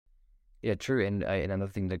Yeah, true. And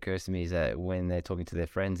another thing that occurs to me is that when they're talking to their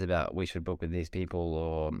friends about we should book with these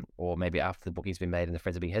people, or maybe after the booking's been made and the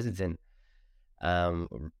friends are being hesitant,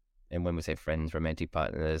 um, and when we say friends, romantic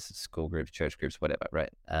partners, school groups, church groups, whatever,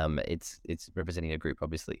 right? It's representing a group,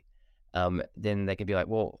 obviously. Then they can be like,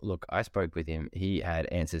 well, look, I spoke with him. He had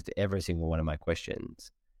answers to every single one of my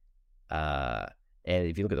questions. Uh, and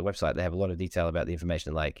if you look at the website, they have a lot of detail about the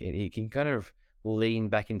information. Like he can kind of lean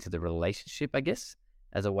back into the relationship, I guess,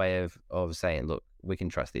 as a way of saying, look, we can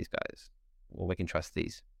trust these guys, or we can trust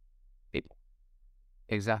these people.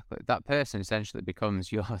 Exactly. That person essentially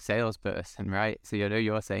becomes your salesperson, right? So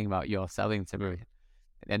you're saying about you're selling to them.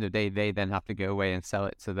 At the end of the day, they then have to go away and sell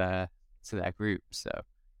it to their group. So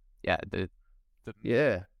yeah, the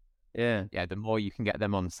Yeah, yeah. yeah, the more you can get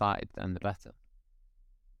them on side, then the better.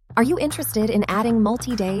 Are you interested in adding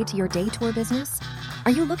multi-day to your day tour business?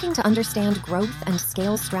 Are you looking to understand growth and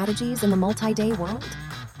scale strategies in the multi-day world?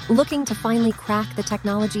 Looking to finally crack the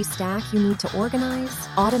technology stack you need to organize,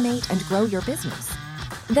 automate, and grow your business?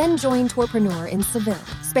 Then join Tourpreneur in Seville,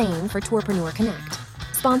 Spain for Tourpreneur Connect.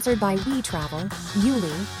 Sponsored by We Travel,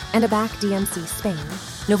 Yuli, and ABAC DMC Spain,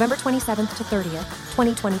 November 27th to 30th,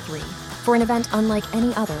 2023, for an event unlike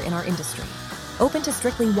any other in our industry. Open to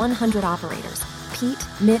strictly 100 operators. Pete,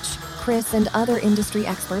 Mitch, Chris, and other industry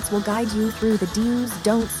experts will guide you through the do's,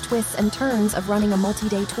 don'ts, twists, and turns of running a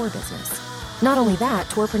multi-day tour business. Not only that,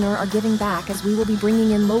 Tourpreneur are giving back as we will be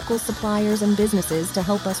bringing in local suppliers and businesses to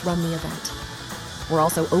help us run the event. We're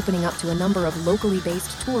also opening up to a number of locally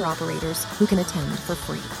based tour operators who can attend for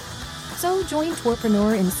free. So join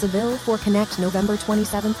Tourpreneur in Seville for Connect November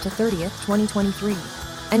 27th to 30th, 2023.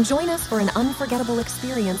 And join us for an unforgettable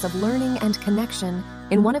experience of learning and connection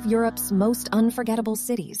in one of Europe's most unforgettable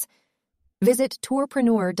cities. Visit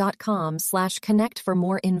tourpreneur.com/connect for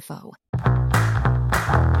more info.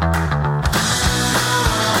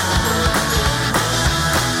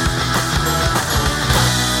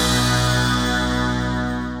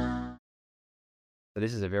 So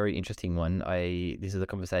this is a very interesting one. This is a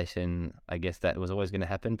conversation, I guess, that was always going to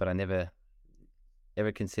happen, but I never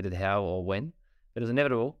ever considered how or when. But it was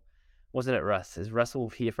inevitable, wasn't it, Russ? Is Russell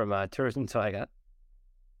here from Tourism Tiger?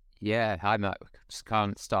 Yeah, hi Matt. We just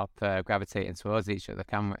can't stop gravitating towards each other,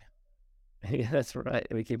 can we? Yeah, that's right.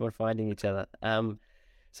 We keep on finding each other.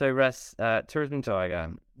 So Russ, Tourism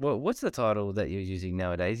Tiger. What's the title that you're using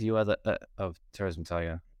nowadays? You are the of Tourism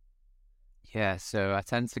Tiger. Yeah, so I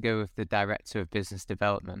tend to go with the Director of Business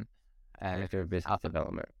Development. Director of Business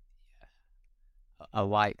Development. I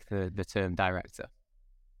like the term director.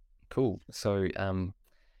 Cool. So,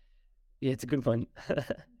 yeah, it's a good one.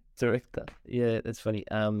 Director. Yeah, that's funny.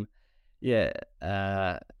 Yeah,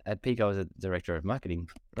 at Peak, I was a director of marketing,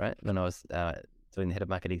 right? When I was doing the head of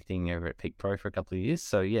marketing thing over at Peak Pro for a couple of years.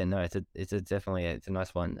 So yeah, no, it's a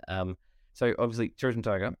nice one. So obviously, Tourism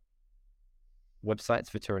Tiger, websites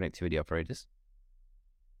for tour and activity operators.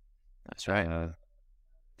 That's right.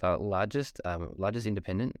 The largest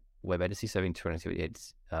independent web agency serving tour and activity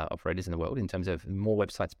operators in the world in terms of more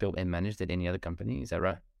websites built and managed than any other company. Is that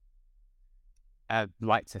right? I'd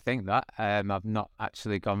like to think that. I've not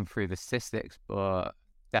actually gone through the statistics, but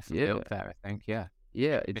definitely up there, I think. Yeah.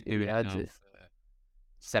 Yeah, Been doing it now for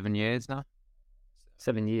 7 years now.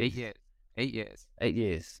 7 years. 8 years. 8 years. 8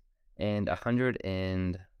 years. And 100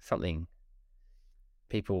 and something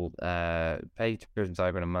people pay Tourism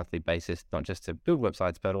Tiger on a monthly basis, not just to build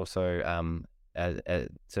websites, but also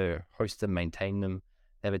to host them, maintain them.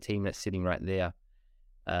 They have a team that's sitting right there.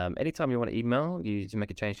 Anytime you want to email, you to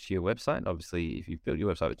make a change to your website. Obviously, if you've built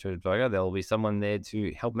your website with Tourism Tiger, there'll be someone there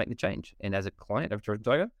to help make the change. And as a client of Tourism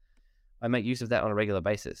Tiger, I make use of that on a regular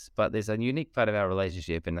basis. But there's a unique part of our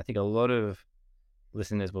relationship, and I think a lot of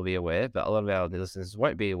listeners will be aware, but a lot of our listeners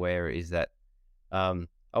won't be aware, is that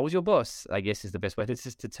I was your boss, I guess is the best way to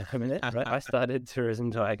just determine it, right? I started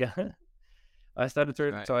Tourism Tiger.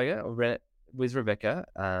 Tiger, ran it with Rebecca,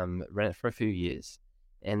 ran it for a few years.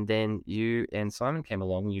 And then you and Simon came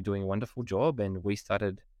along, you're doing a wonderful job, and we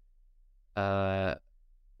started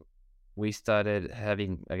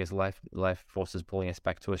having, I guess, life forces pulling us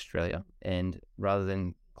back to Australia. And rather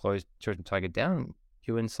than close Tourism Tiger down,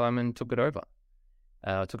 you and Simon took it over.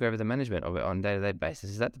 Took over the management of it on a day-to-day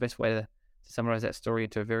basis. Is that the best way to summarize that story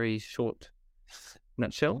into a very short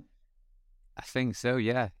nutshell? I think so,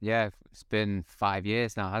 yeah. Yeah, it's been 5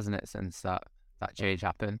 years now, hasn't it, since that change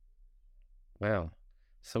happened? Wow.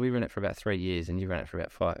 So we ran it for about 3 years and you ran it for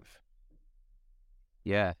about 5.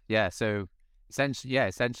 Yeah. So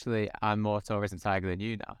essentially I'm more Tourism Tiger than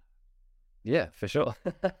you now. Yeah, for sure.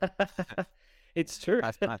 It's true.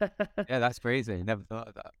 That's mad. Yeah, that's crazy. Never thought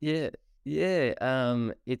of that. Yeah. Yeah,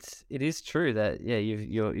 it is true that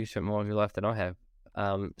you've spent more of your life than I have.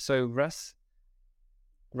 So Russ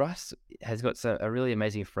has got a really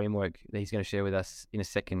amazing framework that he's going to share with us in a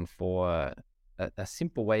second for a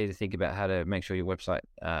simple way to think about how to make sure your website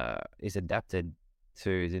is adapted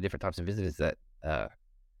to the different types of visitors that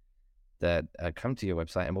come to your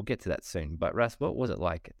website, and we'll get to that soon. But Russ, what was it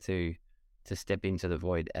like to step into the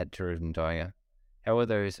void at Tourism Tiger? How were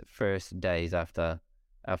those first days after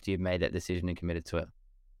you made that decision and committed to it?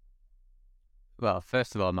 Well,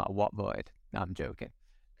 first of all, not what void. No, I'm joking.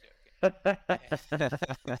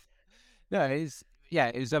 No, it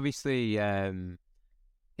was obviously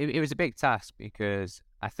it was a big task because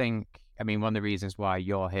I mean, one of the reasons why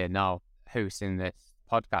you're here now hosting this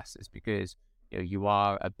podcast is because you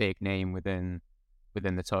are a big name within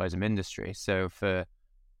the tourism industry. So for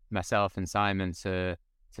myself and Simon to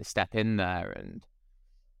step in there and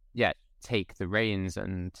take the reins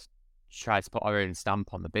and try to put our own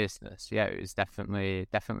stamp on the business, it was definitely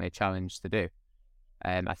a challenge to do.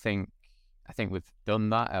 I think we've done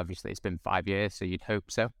that. Obviously, it's been 5 years, so you'd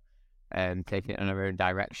hope so. Taking it in our own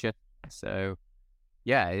direction. So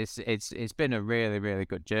it's been a really, really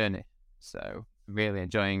good journey. So really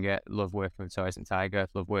enjoying it. Love working with Tourism Tiger.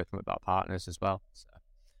 Love working with our partners as well. So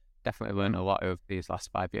definitely learned a lot over these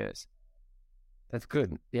last 5 years. That's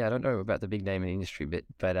good. Yeah, I don't know about the big name in the industry bit,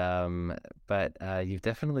 but you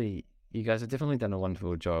guys have definitely done a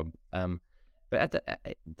wonderful job. But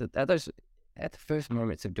at the first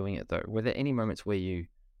moments of doing it though, were there any moments where you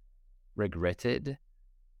regretted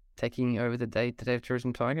taking over the day-to-day of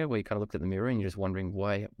Tourism Tiger, where you kind of looked at the mirror and you're just wondering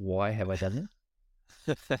why have I done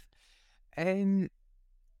this?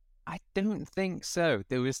 I don't think so.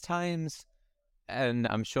 There was times, and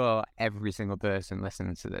I'm sure every single person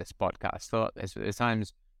listening to this podcast thought this, but there's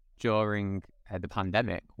times during the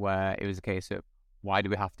pandemic where it was a case of, why do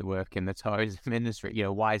we have to work in the tourism industry?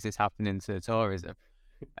 Why is this happening to tourism?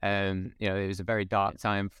 It was a very dark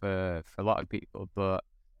time for a lot of people, but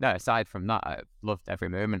no, aside from that, I've loved every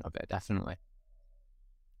moment of it, definitely.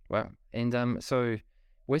 Wow. And so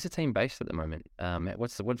where's the team based at the moment?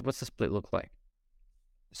 What's the split look like?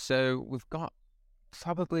 So we've got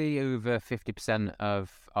probably over 50%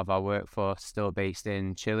 of our workforce still based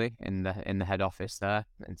in Chile, in the head office there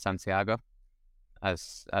in Santiago,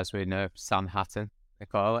 as we know, Sanhattan they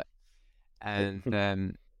call it.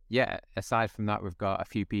 And aside from that, we've got a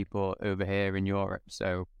few people over here in Europe.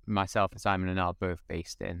 So myself and Simon are now both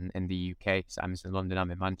based in the UK. Simon's in London,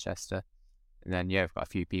 I'm in Manchester, and then we've got a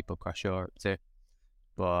few people across Europe too.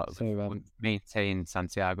 But we've maintained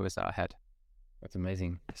Santiago as our head. That's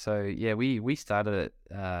amazing. So we started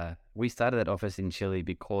that office in Chile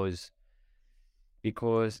because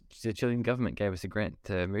the Chilean government gave us a grant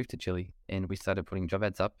to move to Chile, and we started putting job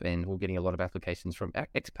ads up, and we're getting a lot of applications from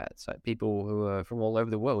expats, like people who are from all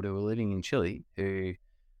over the world who are living in Chile, who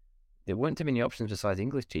there weren't too many options besides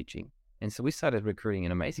English teaching, and so we started recruiting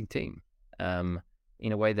an amazing team,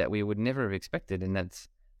 in a way that we would never have expected, and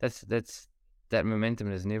that momentum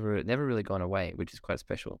has never really gone away, which is quite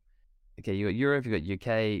special. Okay, you got Europe, you got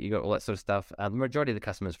UK, you got all that sort of stuff. The majority of the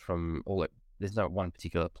customers from there's not one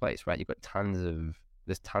particular place, right? You've got tons of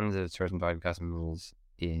Tourism Tiger customers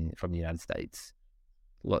from the United States,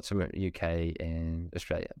 lots from UK and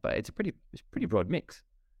Australia, but it's a pretty broad mix.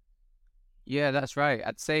 Yeah, that's right.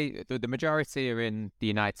 I'd say the majority are in the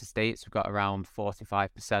United States. We've got around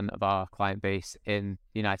 45% of our client base in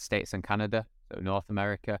the United States and Canada, so North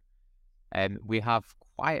America. And we have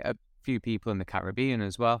quite a few people in the Caribbean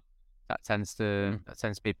as well. That tends to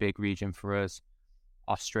be a big region for us.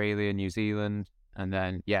 Australia, New Zealand, and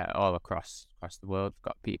then all across the world. We've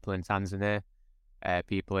got people in Tanzania,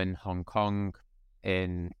 people in Hong Kong,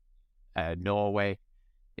 in Norway.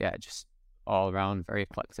 Just all around, very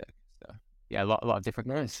eclectic. So a lot of different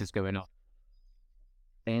places going on.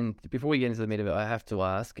 And before we get into the meat of it, I have to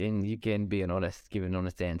ask, and you can give an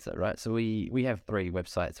honest answer, right? So we have 3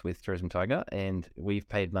 websites with Tourism Tiger, and we've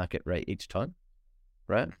paid market rate each time,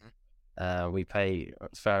 right? Mm-hmm. We pay,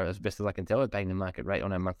 as best as I can tell, we're paying the market rate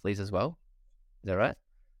on our monthlies as well. Is that right?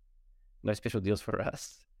 No special deals for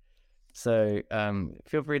us. So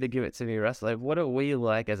feel free to give it to me, Russ. Like, what are we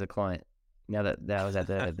like as a client now that was at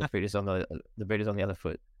the boot is on the other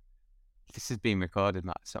foot? This is being recorded,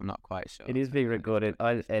 Matt, so I'm not quite sure. It is being recorded.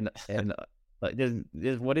 Like,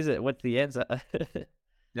 there's what is it? What's the answer?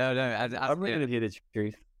 No. I'm ready to hear the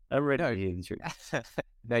truth. I'm ready to hear the truth.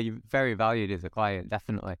 No, you're very valued as a client,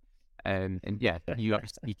 definitely. And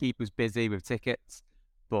you keep us busy with tickets,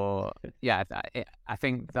 but I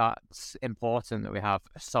think that's important that we have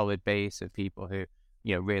a solid base of people who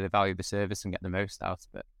really value the service and get the most out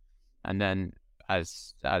of it. And then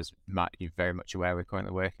Matt, you're very much aware, we're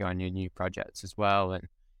currently working on your new projects as well, and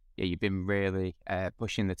yeah, you've been really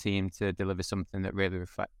pushing the team to deliver something that really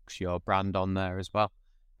reflects your brand on there as well.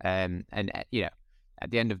 You know,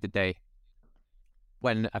 at the end of the day,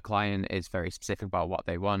 when a client is very specific about what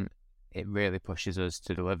they want, it really pushes us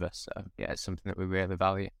to deliver. So yeah, it's something that we really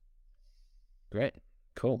value. Great,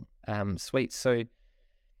 cool, sweet. So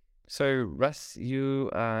Russ, you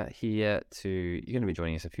are here you're going to be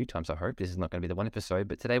joining us a few times, I hope. This is not going to be the one episode,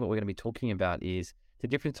 but today what we're going to be talking about is the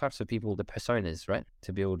different types of people, the personas, right?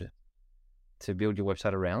 To build your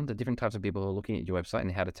website around, the different types of people who are looking at your website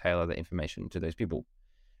and how to tailor the information to those people.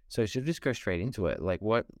 So should we just go straight into it? Like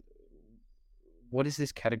what is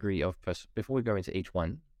this category of before we go into each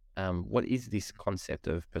one, what is this concept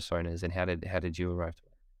of personas and how did you arrive to it?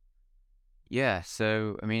 Yeah,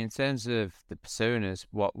 so I mean, in terms of the personas,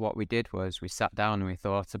 what we did was we sat down and we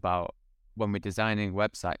thought about, when we're designing a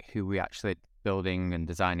website, who we actually building and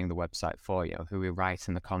designing the website for, who we're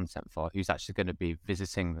writing the content for, who's actually going to be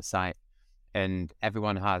visiting the site. And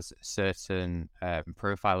everyone has a certain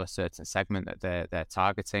profile, a certain segment that they're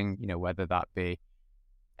targeting, whether that be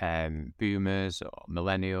boomers or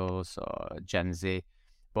millennials or Gen Z.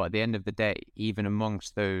 But at the end of the day, even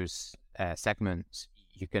amongst those segments,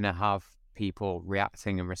 you're going to have people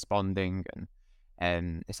reacting and responding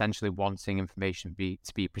and essentially wanting information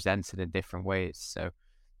to be presented in different ways. So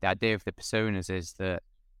the idea of the personas is that,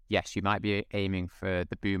 yes, you might be aiming for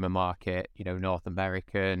the boomer market, North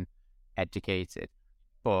American, educated,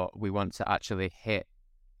 but we want to actually hit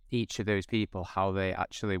each of those people how they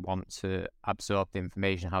actually want to absorb the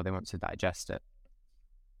information, how they want to digest it.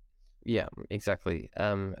 Yeah, exactly.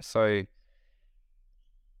 So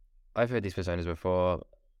I've heard these personas before.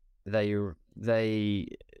 They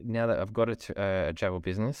now that I've got a travel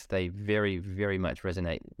business, they very, very much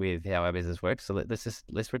resonate with how our business works. So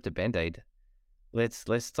let's rip the Band-Aid. Let's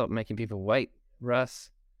stop making people wait.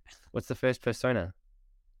 Russ, what's the first persona?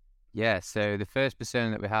 Yeah, so the first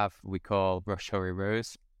persona that we have, we call Rush Hurry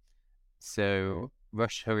Rose. So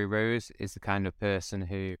Rush Hurry Rose is the kind of person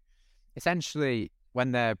who essentially,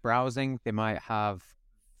 when they're browsing, they might have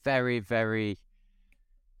very, very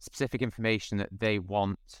specific information that they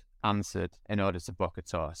want answered in order to book a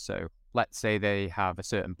tour. So let's say they have a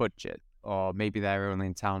certain budget, or maybe they're only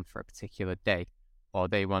in town for a particular day, or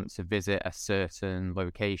they want to visit a certain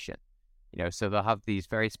location. So they'll have these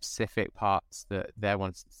very specific parts that they're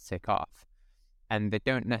wanting to tick off, and they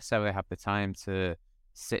don't necessarily have the time to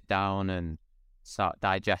sit down and start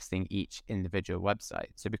digesting each individual website.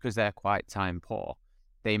 So because they're quite time poor,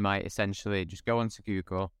 they might essentially just go onto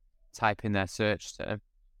Google, type in their search term,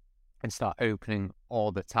 and start opening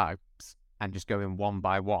all the tabs and just going one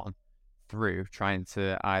by one through, trying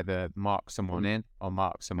to either mark someone in or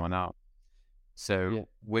mark someone out. So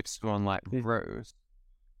with someone like Rose,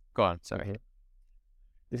 go on, sorry.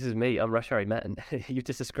 This is me. I'm Rush Hurry Matt, and you've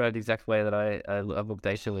just described the exact way that I look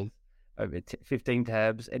daily. Over 15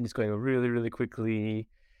 tabs and just going really, really quickly.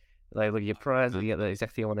 Like, look at your prize, look at the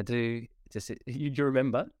exact thing I want to do. Just, you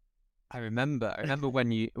remember? I remember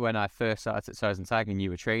when I first started at Size and Tag and you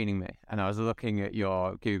were training me, and I was looking at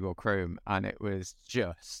your Google Chrome, and it was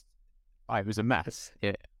a mess.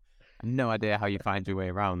 Yeah, no idea how you find your way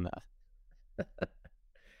around that.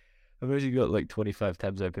 I've actually got like 25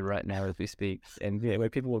 tabs open right now as we speak, and when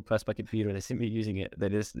people walk past my computer and they see me using it,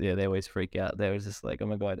 they always freak out. They're just like, "Oh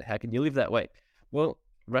my god, how can you live that way?" Well,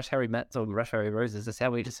 Rush Harry Matts or Rush Harry Roses, that's how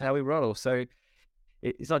we roll. So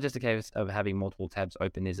it's not just a case of having multiple tabs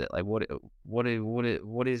open, is it? Like, what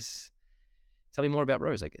is? Tell me more about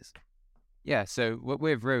Rose, I guess. Yeah, so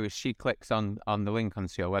with Rose, she clicks on the link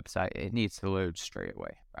onto your website. It needs to load straight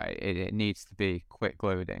away, right? It needs to be quick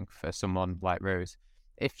loading for someone like Rose.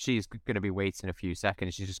 If she's going to be waiting a few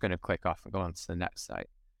seconds, she's just going to click off and go on to the next site,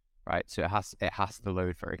 right? So it has to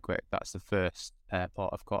load very quick. That's the first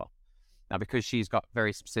port of call. Now, because she's got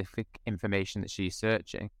very specific information that she's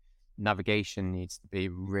searching, navigation needs to be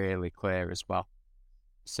really clear as well.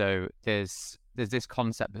 So there's this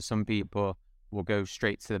concept that some people will go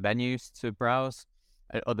straight to the menus to browse,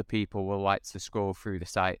 and other people will like to scroll through the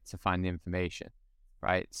site to find the information,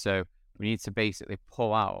 right? So we need to basically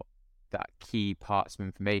pull out that key parts of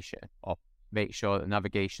information, or make sure that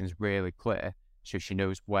navigation is really clear so she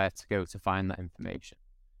knows where to go to find that information.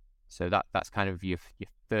 So that's kind of your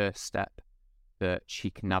first step, that she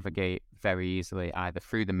can navigate very easily either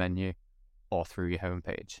through the menu or through your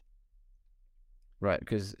homepage. Right,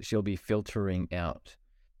 because she'll be filtering out.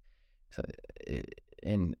 So,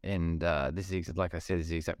 and this is, like I said, this is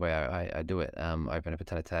the exact way I do it. I open up a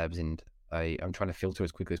ton of tabs and I'm trying to filter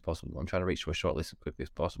as quickly as possible. I'm trying to reach to a short list as quickly as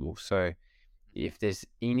possible. So if there's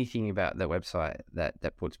anything about that website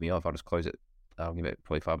that puts me off, I'll just close it. I'll give it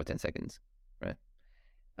probably 5 or 10 seconds, right?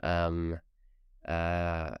 Um,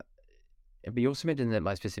 but you also mentioned that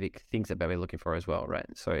my specific things that we're looking for as well, right?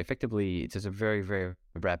 So effectively, it's just a very, very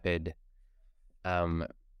rapid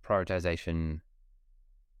prioritization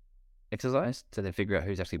exercise to then figure out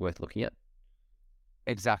who's actually worth looking at.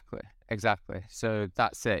 Exactly. So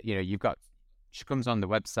that's it. She comes on the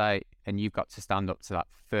website and you've got to stand up to that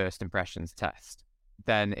first impressions test.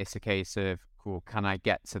 Then it's a case of, cool, can I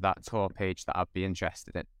get to that tour page that I'd be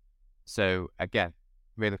interested in? So again,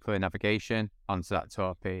 really clear navigation onto that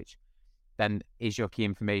tour page. Then is your key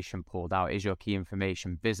information pulled out? Is your key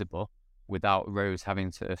information visible without Rose having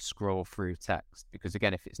to scroll through text? Because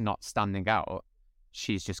again, if it's not standing out,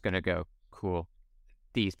 she's just going to go, cool,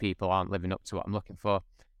 these people aren't living up to what I'm looking for.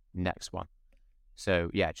 Next one. So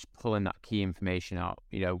yeah, just pulling that key information out.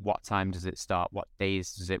 What time does it start? What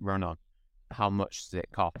days does it run on? How much does it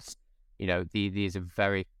cost? These are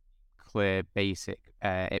very clear, basic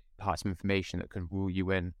parts of information that can rule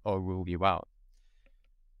you in or rule you out.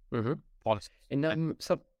 Mm-hmm. And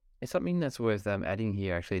it's something that's worth adding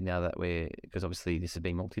here, actually, now that because obviously this has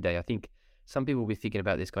been multi-day. I think some people will be thinking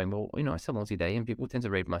about this going, well, I sell multi-day and people tend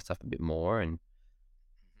to read my stuff a bit more, and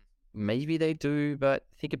maybe they do, but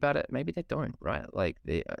think about it, maybe they don't, right? Like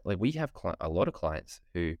we have a lot of clients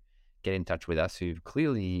who get in touch with us who've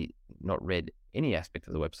clearly not read any aspect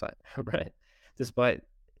of the website, right? Despite,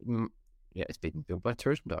 it's been built by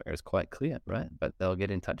Tourism Dog, it's quite clear, right? But they'll get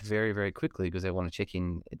in touch very, very quickly because they want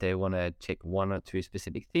to check one or two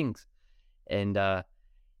specific things. And I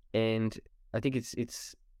think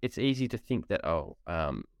it's easy to think that,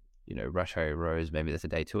 Rush Hour Rose, maybe that's a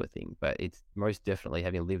day tour thing, but it's most definitely,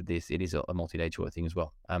 having lived this, it is a multi-day tour thing as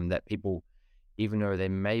well. That people, even though they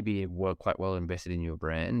maybe were quite well invested in your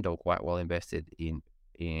brand or quite well invested in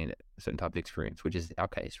a certain type of experience, which is our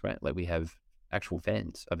case, right? Like we have actual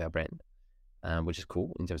fans of our brand, which is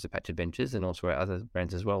cool in terms of Patch Adventures, and also our other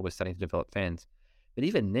brands as well. We're starting to develop fans. But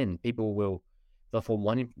even then, they'll form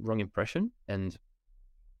one wrong impression and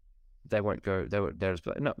they won't go, they'll just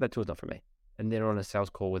be like, no, that tour's not for me. And they're on a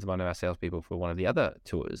sales call with one of our salespeople for one of the other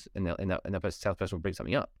tours, and the salesperson will bring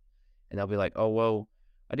something up, and they'll be like, "Oh, well,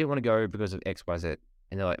 I didn't want to go because of X, Y, Z,"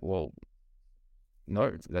 and they're like, "Well,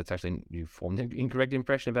 no, that's actually, you formed an incorrect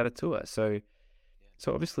impression about a tour." So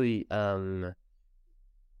obviously,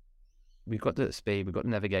 we've got the speed, we've got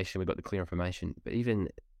the navigation, we've got the clear information, but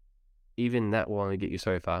even that will only get you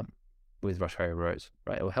so far with Rush Hour Rose,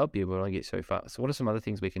 right? It will help you, but it'll only get so far. So what are some other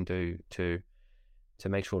things we can do to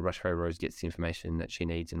make sure Rush Hour Rose gets the information that she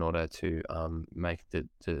needs in order to make the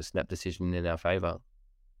snap decision in our favor?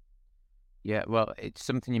 Yeah, well, it's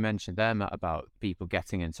something you mentioned there, Matt, about people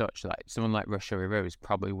getting in touch. Like someone like Rush Hour Rose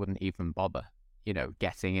probably wouldn't even bother,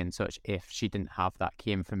 getting in touch if she didn't have that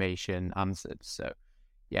key information answered. So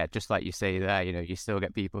yeah, just like you say there, you still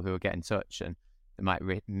get people who will get in touch and they might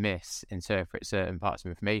misinterpret certain parts of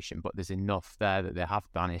information, but there's enough there that they have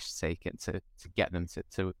managed to take it to get them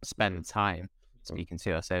to spend time speaking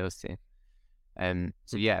to our sales team.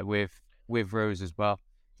 So yeah, with Rose as well,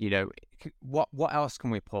 what else can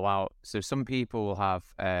we pull out? So some people will have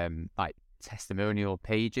like testimonial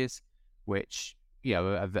pages, which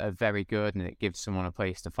are very good, and it gives someone a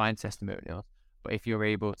place to find testimonials. But if you're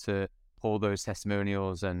able to pull those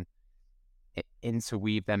testimonials and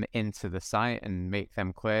interweave them into the site and make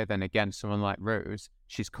them clear, then again, someone like Rose,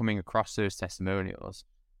 she's coming across those testimonials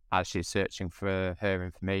as she's searching for her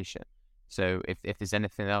information. So if there's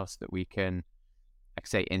anything else that we can, like I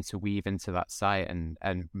say, interweave into that site and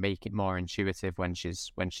make it more intuitive when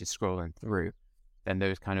she's scrolling through, then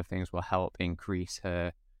those kind of things will help increase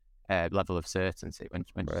her level of certainty when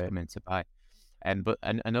she's coming to buy. But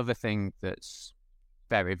another thing that's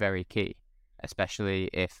very, very key, especially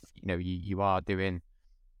if you are doing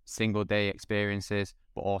single day experiences,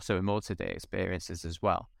 but also multi-day experiences as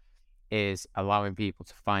well, is allowing people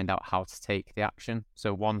to find out how to take the action.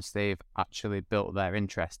 So once they've actually built their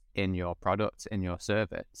interest in your product, in your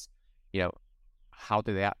service,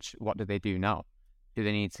 what do they do now? Do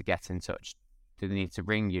they need to get in touch? Do they need to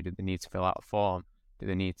ring you? Do they need to fill out a form? Do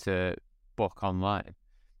they need to book online?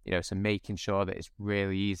 So making sure that it's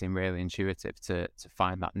really easy and really intuitive to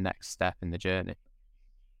find that next step in the journey.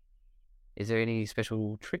 Is there any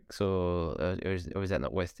special tricks or is that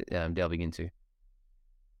not worth delving into?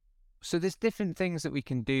 So there's different things that we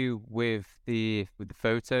can do with the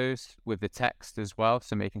photos, with the text as well.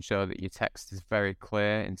 So making sure that your text is very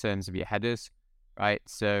clear in terms of your headers, right?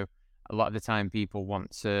 So a lot of the time people want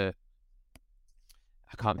to,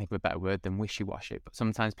 I can't think of a better word than wishy-washy, but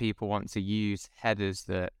sometimes people want to use headers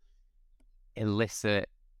that elicit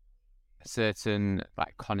certain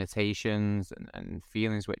like connotations and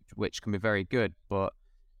feelings which can be very good, but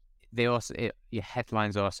they also your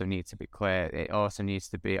headlines also need to be clear. It also needs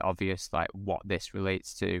to be obvious like what this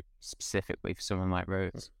relates to specifically for someone like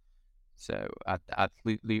Rose. So I'd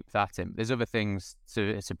loop that in. There's other things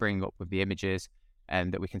to bring up with the images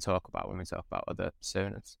and that we can talk about when we talk about other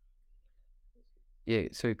personas. Yeah,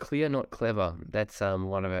 so clear, not clever. That's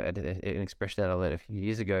one of an expression that I learned a few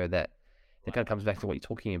years ago that it kind of comes back to what you're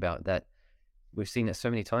talking about, that we've seen it so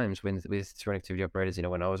many times with tour activity operators.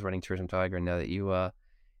 When I was running Tourism Tiger, and now that you're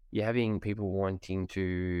having people wanting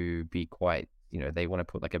to be quite, they want to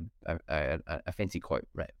put like a fancy quote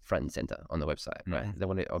right front and center on the website, right? Mm-hmm. They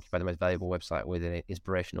want to occupy the most valuable website with an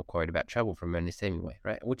inspirational quote about travel from Ernest Hemingway,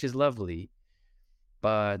 right? Which is lovely,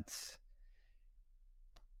 but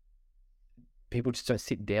people just don't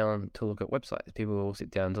sit down to look at websites. People will sit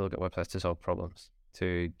down to look at websites to solve problems,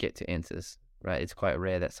 to get to answers, right? It's quite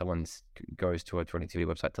rare that someone goes to a tour activity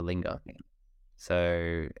website to linger.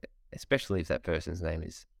 So, especially if that person's name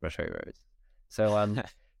is Russel Rose. So,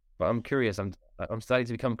 but I'm curious. I'm starting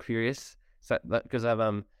to become curious. So, because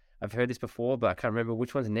I've heard this before, but I can't remember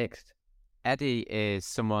which one's next. Eddie is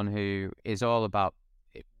someone who is all about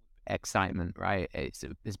excitement, right? It's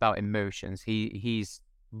about emotions. He's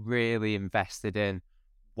really invested in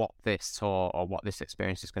what this tour or what this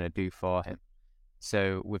experience is going to do for him.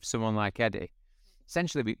 So with someone like Eddie,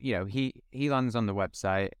 essentially, he lands on the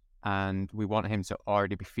website and we want him to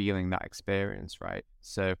already be feeling that experience, right?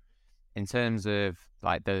 So in terms of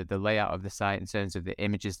like the layout of the site, in terms of the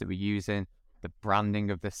images that we're using, the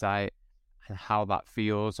branding of the site, and how that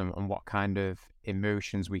feels, and what kind of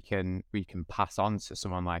emotions we can pass on to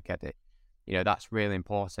someone like Eddie, that's really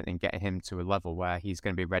important in getting him to a level where he's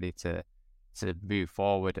going to be ready to move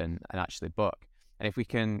forward and actually book. And if we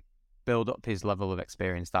can build up his level of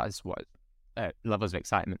experience, that is what levels of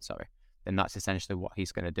excitement, then that's essentially what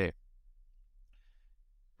he's going to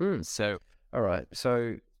do. So, all right.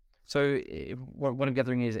 So what I'm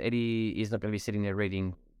gathering is Eddie is not going to be sitting there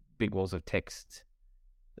reading big walls of text.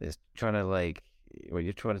 It's trying to what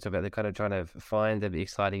you're trying to talk about, they're kind of trying to find the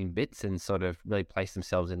exciting bits and sort of really place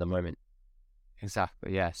themselves in the moment.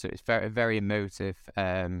 Exactly, yeah. So it's very, very emotive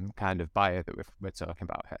kind of bio that we're talking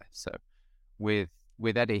about here. So with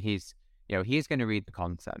Eddie, he's going to read the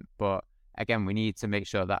content, but again, we need to make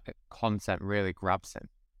sure that content really grabs him.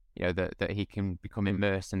 That he can become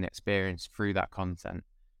immersed in the experience through that content.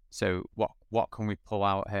 So what can we pull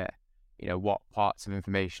out here? What parts of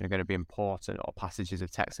information are going to be important, or passages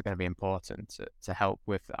of text are going to be important to help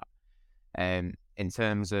with that. In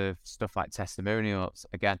terms of stuff like testimonials,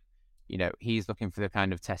 again, he's looking for the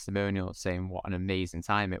kind of testimonials saying what an amazing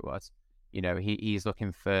time it was. He's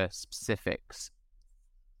looking for specifics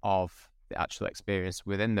of the actual experience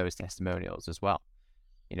within those testimonials as well.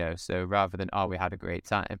 So rather than, we had a great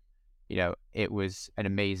time, it was an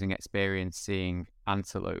amazing experience seeing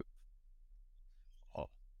antelope.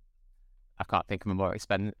 I can't think of a more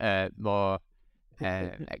exciting animal.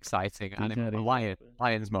 A lion.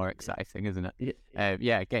 Lion's more exciting, isn't it?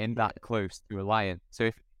 Getting that close to a lion. So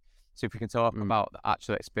if we can talk about the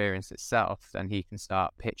actual experience itself, then he can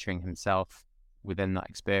start picturing himself within that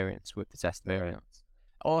experience with the testimonials. Right.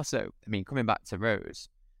 Also, coming back to Rose.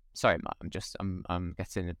 Sorry, Matt. I'm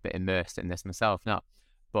getting a bit immersed in this myself now.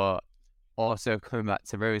 But also coming back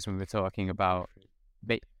to Rose, when we're talking about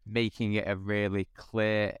making it a really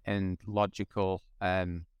clear and logical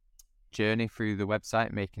journey through the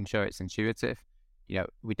website, making sure it's intuitive.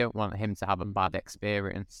 We don't want him to have a bad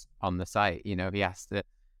experience on the site. He has to,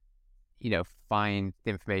 find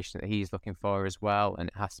the information that he's looking for as well, and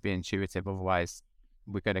it has to be intuitive. Otherwise,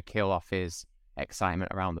 we're going to kill off his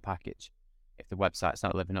excitement around the package if the website's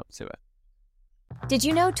not living up to it. Did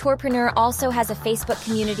you know Tourpreneur also has a Facebook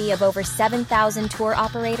community of over 7,000 tour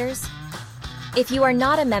operators? If you are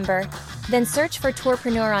not a member, then search for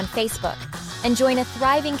Tourpreneur on Facebook and join a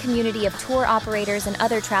thriving community of tour operators and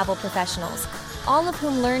other travel professionals, all of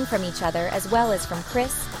whom learn from each other as well as from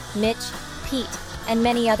Chris, Mitch, Pete, and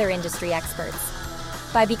many other industry experts.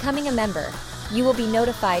 By becoming a member, you will be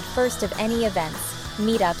notified first of any events,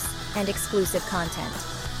 meetups, and exclusive content.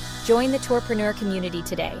 Join the Tourpreneur community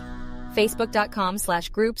today.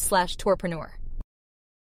 Facebook.com/group/Tourpreneur.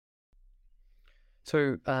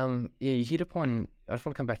 So, you hit upon, I just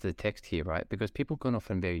want to come back to the text here, right? Because people can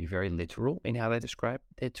often be very literal in how they describe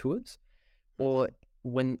their tours, or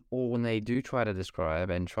when they do try to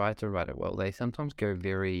describe and try to write it well, they sometimes go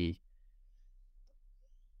very,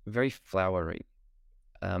 very flowery.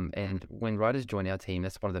 And when writers join our team,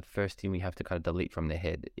 that's one of the first thing we have to kind of delete from their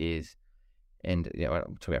head is, and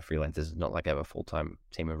I'm talking about freelancers, not like I have a full-time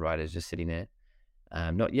team of writers just sitting there.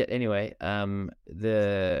 Not yet, anyway.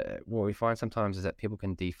 What we find sometimes is that people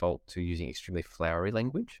can default to using extremely flowery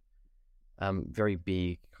language, very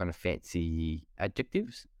big, kind of fancy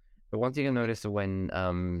adjectives. But one thing I noticed when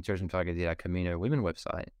Tourism Tiger did our Camino Women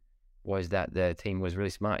website was that the team was really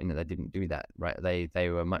smart in that they didn't do that, right? They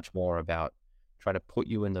were much more about trying to put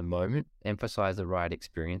you in the moment, emphasize the right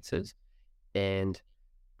experiences, and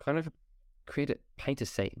kind of paint a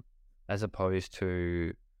scene, as opposed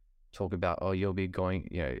to talk about, oh, you'll be going,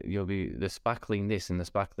 you'll be the sparkling this and the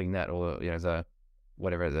sparkling that, or the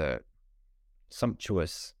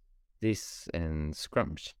sumptuous this and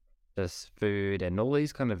scrumptious food and all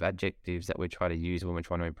these kind of adjectives that we try to use when we're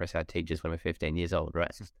trying to impress our teachers when we're 15 years old,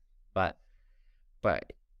 right? But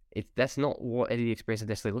that's not what Eddie Experience is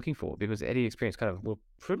necessarily looking for, because Eddie Experience kind of will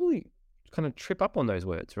probably kind of trip up on those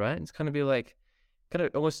words, right? It's kind of be like, kind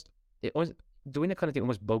of almost doing that kind of thing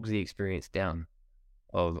almost bogs the experience down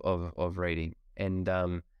of reading, and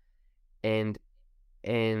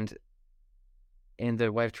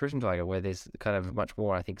the way of Tourism Tiger, where there's kind of much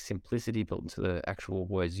more, I think, simplicity built into the actual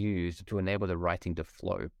words used to enable the writing to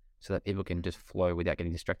flow, so that people can just flow without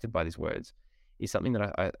getting distracted by these words, is something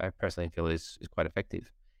that I personally feel is quite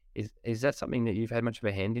effective. Is that something that you've had much of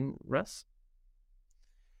a hand in, Russ?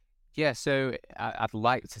 Yeah, so I'd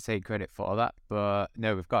like to take credit for that, but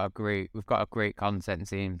no, we've got a great content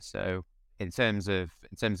team. So in terms of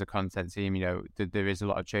content team, there is a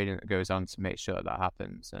lot of training that goes on to make sure that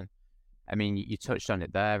happens. And I mean, you touched on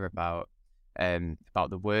it there about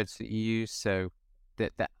the words that you use. So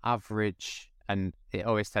the average, and it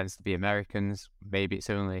always tends to be Americans. Maybe it's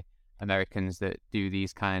only Americans that do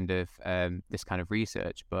these kind of this kind of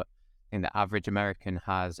research, but I think the average American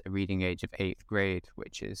has a reading age of 8th grade,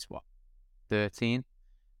 which is 13.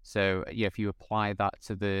 So if you apply that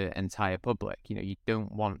to the entire public, you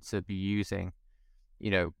don't want to be using,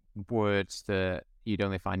 words that you'd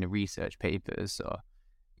only find in research papers or,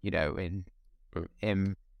 in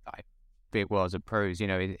like big worlds of prose.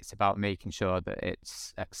 It's about making sure that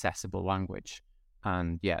it's accessible language,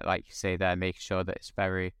 and like you say there, making sure that it's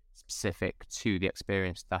very specific to the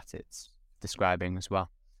experience that it's describing as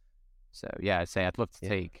well. So I'd say I'd love to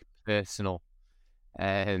take personal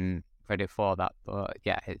credit for that, but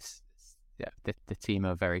the team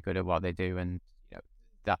are very good at what they do, and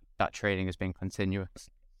that training has been continuous.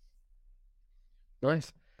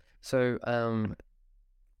 Nice. So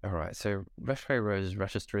all right. So Rushway Rose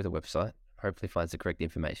rushes through the website, hopefully finds the correct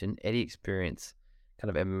information. Eddie Experience kind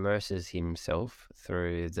of immerses himself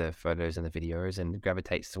through the photos and the videos and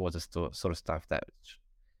gravitates towards the sort of stuff that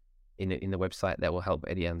in the website that will help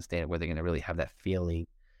Eddie understand whether they're going to really have that feeling.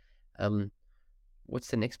 What's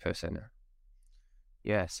the next persona?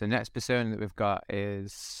 Yeah, so next persona that we've got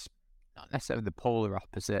is not necessarily the polar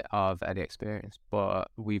opposite of Eddie Experience, but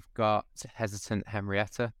we've got hesitant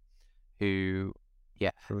Henrietta, who,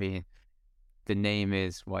 I mean, the name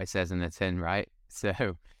is what it says in the tin, right?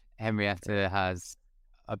 So Henrietta has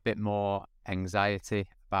a bit more anxiety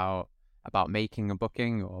about making a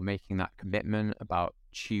booking or making that commitment, about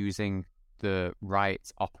choosing the right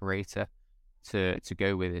operator to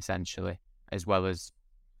go with, essentially, as well as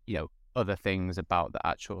other things about the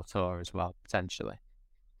actual tour as well, potentially.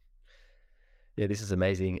 Yeah, this is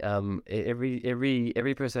amazing.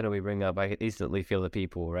 Every persona we bring up, I can instantly feel the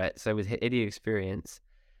people, right? So with Eddie Experience,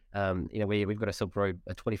 we've got a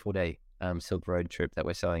 24-day Silk Road trip that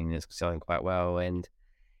we're selling, and it's selling quite well. And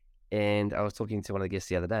I was talking to one of the guests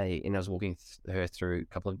the other day, and I was walking her through a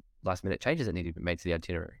couple of last minute changes that needed to be made to the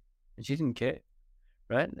itinerary, and she didn't care,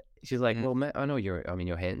 right? She's like, "Well, Matt, I know I'm in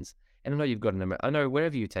your hands, and I know you've got I know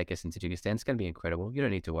wherever you take us into Tajikistan, it's going to be incredible. You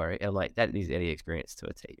don't need to worry." And like that is Eddie Experience to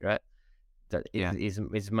a T, right? That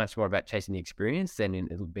is much more about chasing the experience than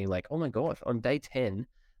it'll be like, oh my gosh, on day 10,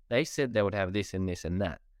 they said they would have this and this and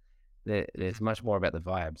that. There's much more about the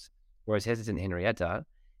vibes. Whereas hesitant Henrietta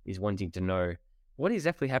is wanting to know what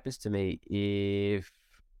exactly happens to me if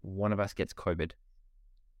one of us gets COVID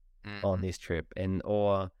on this trip,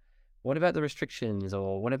 or what about the restrictions,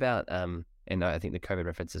 or what about and I think the COVID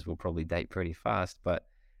references will probably date pretty fast, but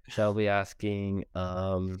they'll be asking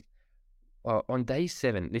on day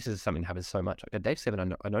 7, this is something that happens so much. On day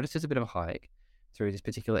 7, I noticed there's a bit of a hike through this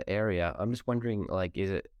particular area. I'm just wondering, like,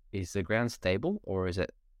 is the ground stable, or is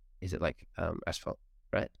it like asphalt,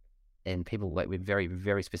 right? And people like with very,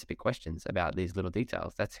 very specific questions about these little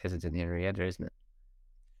details. That's hesitant Henrietta, isn't it?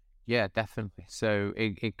 Yeah, definitely. So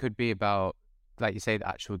it could be about, like you say, the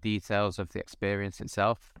actual details of the experience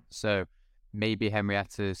itself. So maybe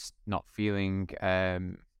Henrietta's not feeling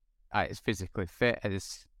as physically fit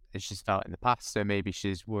as she's felt in the past. So maybe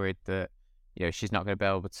she's worried that she's not going to be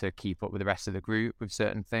able to keep up with the rest of the group with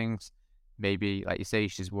certain things. maybe, like you say,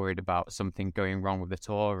 she's worried about something going wrong with the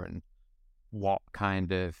tour and what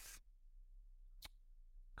kind of,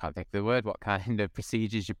 can't think of the word, what kind of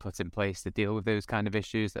procedures you put in place to deal with those kind of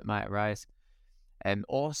issues that might arise. And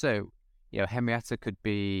also, Henrietta could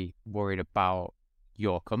be worried about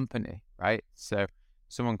your company, right? So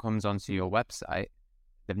someone comes onto your website,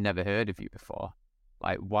 they've never heard of you before.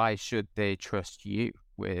 Like, why should they trust you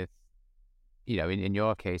with, in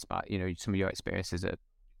your case, Matt, some of your experiences are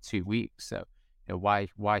 2 weeks. So,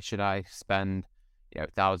 why should I spend,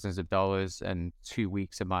 thousands of dollars and 2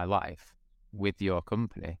 weeks of my life with your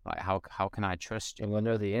company? Like, how can I trust you? I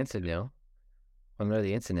know the answer now.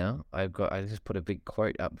 I just put a big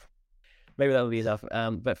quote up. Maybe that'll be enough.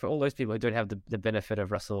 But for all those people who don't have the benefit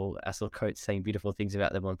of Russel Astle-Coates saying beautiful things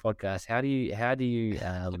about them on podcasts, how do you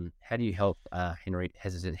help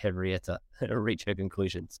hesitant Henrietta reach her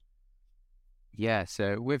conclusions? Yeah,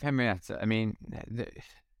 so with Henrietta, I mean,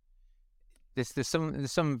 there's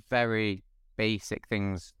some very basic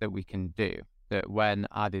things that we can do that, when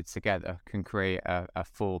added together, can create a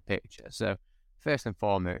full picture. So first and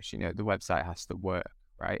foremost, the website has to work,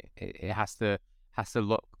 right? It has to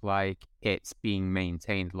look like it's being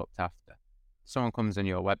maintained, looked after. Someone comes on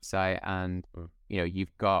your website and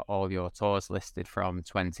you've got all your tours listed from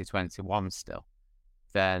 2021 still.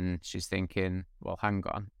 Then she's thinking, well, hang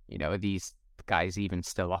on, are these guys even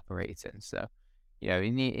still operating? So,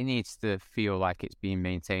 it needs to feel like it's being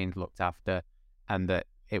maintained, looked after, and that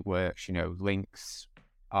it works. Links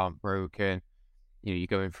aren't broken. You're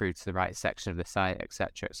going through to the right section of the site,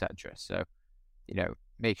 etc., etc. So,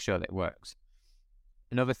 make sure that it works.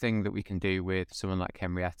 Another thing that we can do with someone like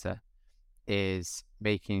Henrietta is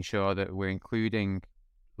making sure that we're including,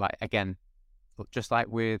 like, again, just like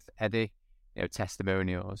with Eddie,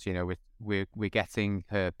 testimonials. We're getting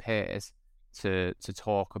her peers to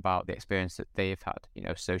talk about the experience that they've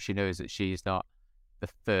had. So she knows that she's not the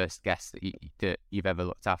first guest that you've ever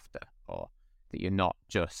looked after, or that you're not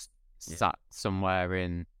just sat somewhere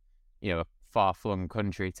in a far-flung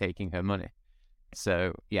country taking her money.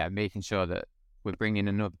 So yeah, making sure that we're bringing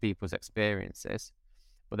in other people's experiences,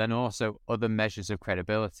 but then also other measures of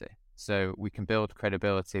credibility. So we can build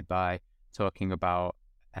credibility by talking about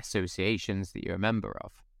associations that you're a member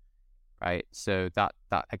of, right? So that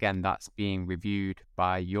again, that's being reviewed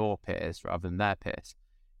by your peers rather than their peers.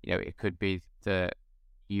 It could be that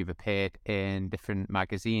you've appeared in different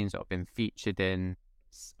magazines or been featured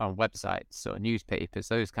on websites or newspapers,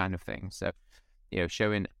 those kind of things. So,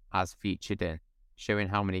 showing as featured in, showing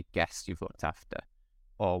how many guests you've looked after,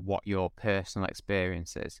 or what your personal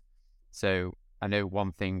experience is. So I know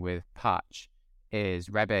one thing with Patch is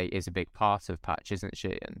Rebe is a big part of Patch, isn't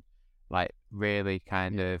she? And like really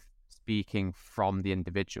kind of speaking from the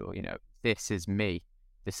individual, this is me,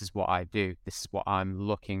 this is what I do, this is what I'm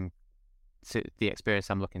looking to, the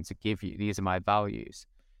experience I'm looking to give you, these are my values.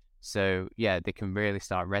 So yeah, they can really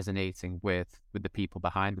start resonating with the people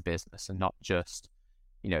behind the business, and not just,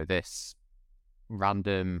 this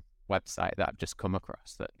random website that I've just come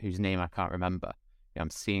across whose name I can't remember. I'm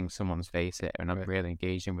seeing someone's face here and I'm really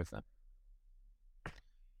engaging with them.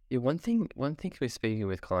 Yeah, one thing we're speaking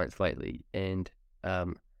with clients lately, and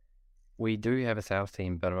we do have a sales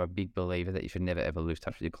team, but I'm a big believer that you should never ever lose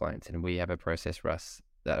touch with your clients. And we have a process, Russ,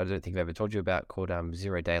 that I don't think I've ever told you about, called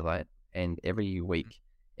Zero Daylight. And every week,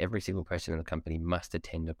 every single person in the company must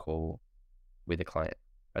attend a call with a client.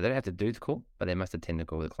 Right? They don't have to do the call, but they must attend a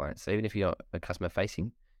call with a client. So even if you're a customer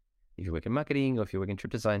facing, if you work in marketing or if you work in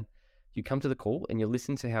trip design, you come to the call and you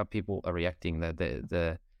listen to how people are reacting,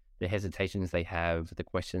 the hesitations they have, the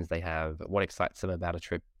questions they have, what excites them about a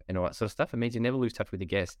trip, and all that sort of stuff. It means you never lose touch with the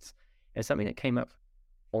guests. And something that came up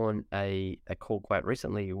on a call quite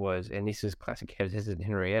recently was, and this is classic hesitant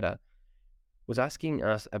Henrietta, was asking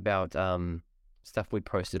us about stuff we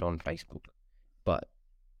posted on Facebook, but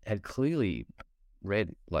had clearly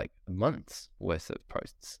read like months worth of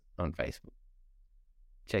posts on Facebook,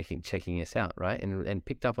 checking us out, right? And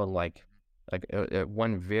picked up on like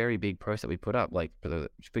one very big post that we put up, like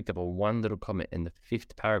she picked up on one little comment in the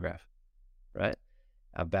 5th paragraph, right?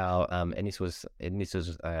 About and this was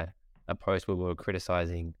a post where we were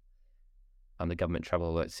criticizing the government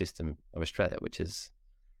travel alert system of Australia, which is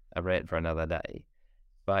a rant for another day.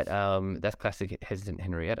 But that's classic hesitant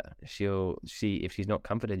Henrietta. If she's not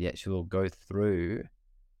comforted yet, she'll go through,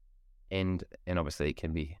 and obviously it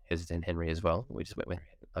can be hesitant Henry as well.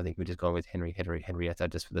 I think we're just going with Henrietta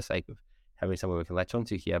just for the sake of having someone we can latch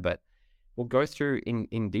onto here. But we'll go through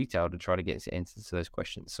in detail to try to get answers to those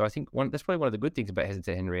questions. So I think that's probably one of the good things about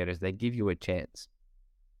hesitant Henrietta is they give you a chance,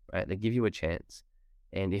 right? They give you a chance,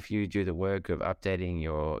 And if you do the work of updating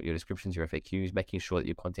your descriptions, your FAQs, making sure that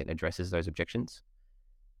your content addresses those objections,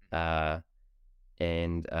 and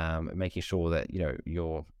making sure that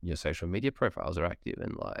your social media profiles are active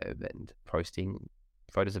and live and posting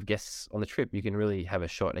photos of guests on the trip, you can really have a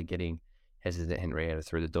shot at getting hesitant Henrietta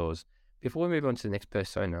through the doors. Before we move on to the next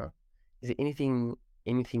persona, is there anything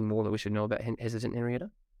more that we should know about hesitant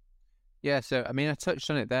Henrietta? Yeah, so I mean, I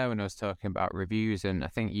touched on it there when I was talking about reviews, and I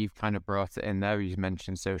think you've kind of brought it in there. You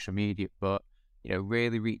mentioned social media, but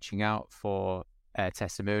really reaching out for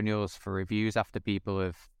testimonials, for reviews after people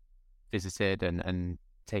have visited and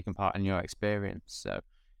taken part in your experience. So,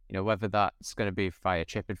 whether that's going to be via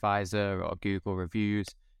TripAdvisor or Google reviews,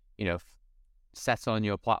 set on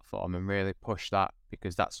your platform and really push that,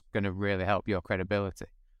 because that's going to really help your credibility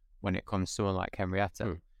when it comes to someone like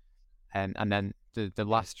Henrietta. And then the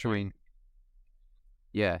last point,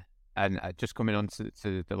 and just coming on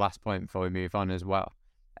to the last point before we move on as well,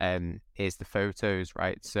 is the photos,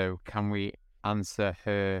 right? So can we answer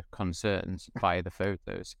her concerns via the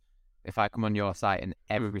photos? If I come on your site and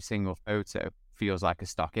every single photo feels like a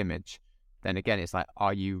stock image, then again, it's like,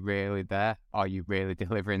 are you really there? Are you really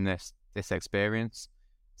delivering this experience?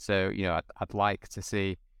 So, I'd like to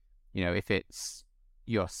see, if it's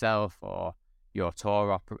yourself or your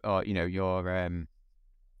tour or, your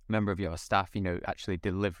member of your staff, actually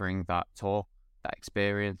delivering that tour, that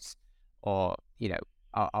experience, or,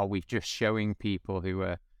 are we just showing people who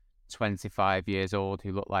are 25 years old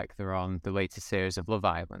who look like they're on the latest series of Love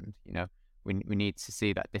Island? We need to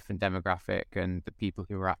see that different demographic and the people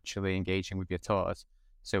who are actually engaging with your tours,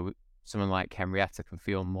 so someone like Henrietta can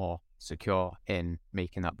feel more secure in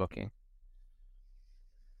making that booking.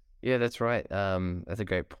 Yeah, that's right. That's a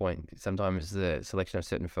great point. Sometimes the selection of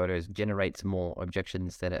certain photos generates more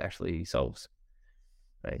objections than it actually solves.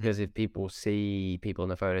 Right? Because if people see people in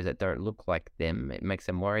the photos that don't look like them, it makes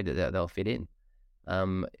them worried that they'll fit in.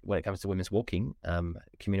 When it comes to women's walking,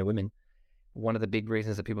 community women, one of the big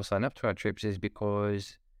reasons that people sign up to our trips is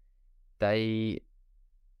because they've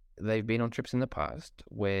been on trips in the past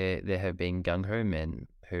where there have been gung-ho men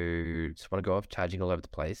who just want to go off charging all over the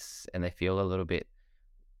place, and they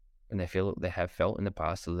have felt in the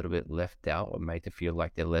past a little bit left out, or made to feel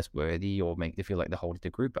like they're less worthy, or make to feel like they're holding the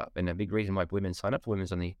group up. And a big reason why women sign up for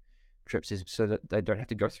women's only trips is so that they don't have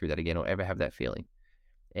to go through that again or ever have that feeling.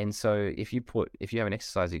 And so if you have an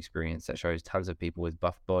exercise experience that shows tons of people with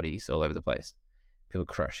buff bodies all over the place, people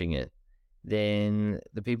crushing it, then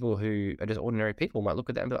the people who are just ordinary people might look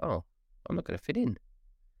at that and be like, oh, I'm not going to fit in.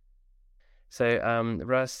 So,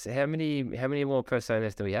 Russ, how many more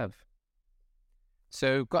personas do we have?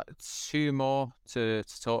 So got 2 more to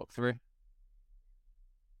talk through.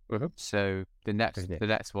 Mm-hmm. So the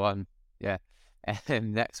next one,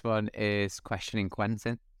 next one is questioning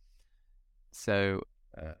Quentin. So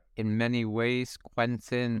in many ways,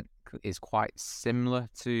 Quentin is quite similar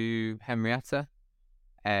to Henrietta.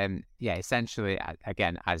 Essentially,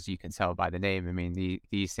 again, as you can tell by the name, I mean,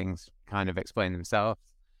 these things kind of explain themselves.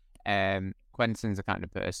 Quentin's the kind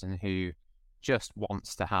of person who just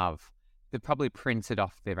wants to have, they've probably printed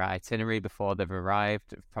off their itinerary before they've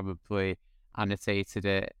arrived, probably annotated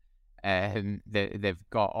it, they've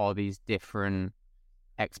got all these different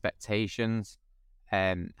expectations,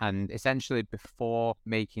 and essentially before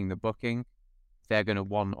making the booking, they're going to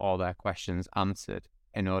want all their questions answered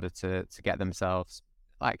in order to get themselves,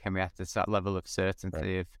 like Henrietta, that level of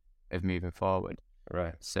certainty of moving forward.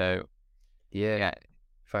 Right. So, yeah.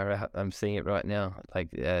 I'm seeing it right now.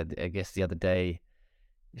 Like, I guess the other day,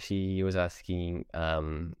 she was asking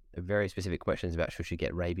very specific questions about should she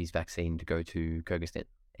get rabies vaccine to go to Kyrgyzstan,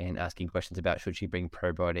 and asking questions about should she bring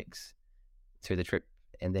probiotics to the trip,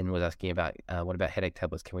 and then was asking about what about headache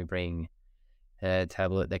tablets? Can we bring a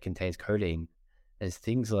tablet that contains codeine? There's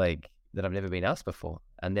things like that I've never been asked before,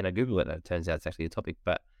 and then I Google it and it turns out it's actually a topic.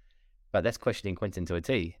 But that's questioning Quentin to a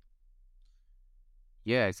T.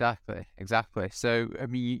 Yeah, exactly. So, I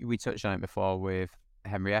mean, we touched on it before with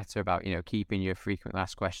Henrietta about, keeping your frequent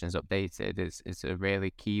asked questions updated is a really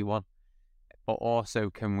key one. But also,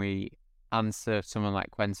 can we answer someone like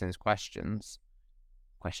Quentin's questions?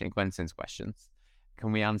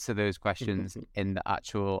 Can we answer those questions in the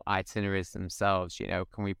actual itineraries themselves?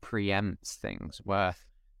 Can we preempt things where,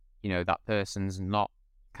 that person's not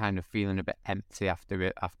kind of feeling a bit empty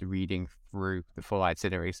after reading through the full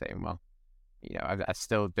itinerary, saying, well, I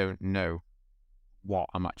still don't know what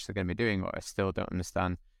I'm actually going to be doing, or I still don't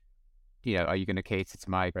understand, are you going to cater to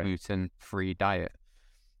my gluten-free diet?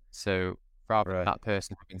 So rather than that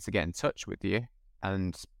person having to get in touch with you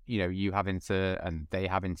and, you having to, and they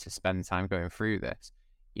having to spend time going through this,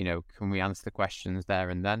 can we answer the questions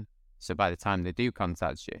there and then? So by the time they do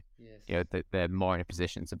contact you, Yes. they're more in a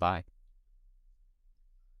position to buy.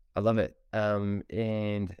 I love it.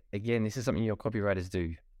 And again, this is something your copywriters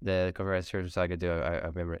do. The copywriters saga do. I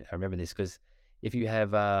remember it. I remember this because if you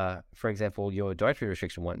have, for example, your dietary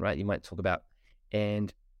restriction one, right? You might talk about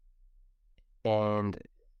and and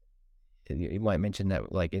you might mention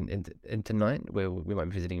that like in tonight where we might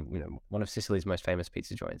be visiting, one of Sicily's most famous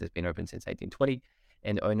pizza joints. It's been open since 1820,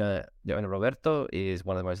 and the owner Roberto is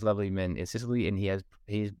one of the most lovely men in Sicily, and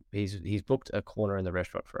he's booked a corner in the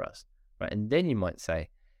restaurant for us, right? And then you might say,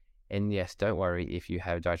 and yes, don't worry if you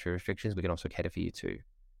have dietary restrictions, we can also cater for you too,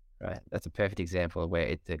 right? That's a perfect example of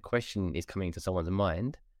where the question is coming to someone's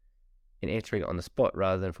mind and answering it on the spot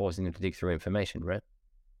rather than forcing them to dig through information, right?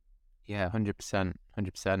 Yeah, 100%,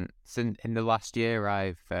 100%. So in the last year,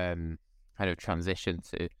 I've kind of transitioned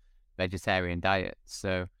to vegetarian diet.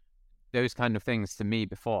 So those kind of things to me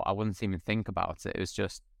before, I wouldn't even think about it. It was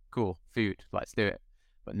just cool, food, let's do it.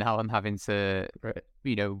 But now I'm having to, Right.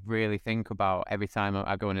 really think about every time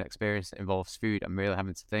I go on an experience that involves food, I'm really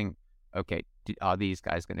having to think, okay, are these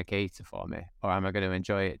guys going to cater for me? Or am I going to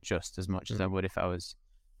enjoy it just as much as I would if I was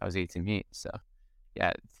eating meat? So yeah,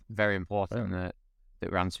 it's very important Wow.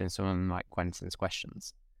 that we're answering someone like Quentin's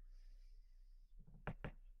questions.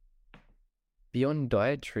 Beyond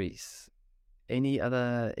dietaries, any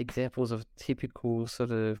other examples of typical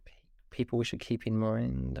sort of people we should keep in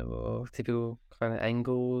mind or typical kind of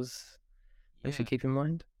angles we should keep in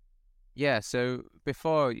mind? Yeah, so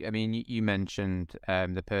before, I mean, you mentioned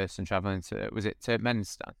the person traveling to, was it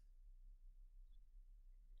Turkmenistan?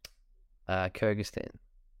 Kyrgyzstan.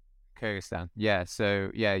 Kyrgyzstan. Yeah, so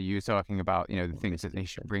yeah, you were talking about, the things that they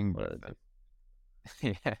should bring One with of them.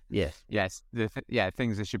 them. Yeah. Yes. Yes,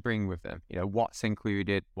 things they should bring with them. What's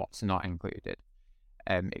included, what's not included.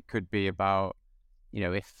 It could be about,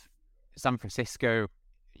 if San Francisco,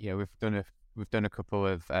 we've done a couple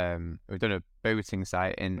of we've done a boating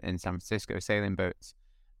site in San Francisco, sailing boats,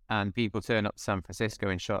 and people turn up to San Francisco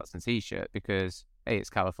in shorts and t-shirt because hey, it's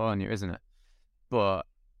California, isn't it? But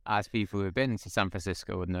as people who've been to San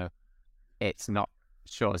Francisco would know, it's not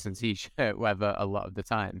shorts and t-shirt weather a lot of the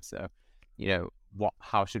time. So,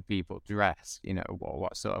 how should people dress?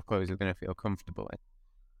 What sort of clothes are going to feel comfortable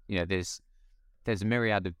in? There's a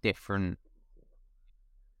myriad of different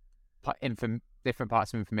different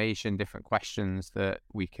parts of information, different questions that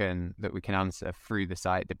we can answer through the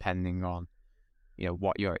site depending on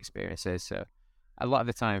what your experience is. So a lot of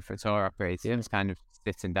the time for tour operators, it's kind of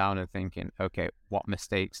sitting down and thinking, okay, what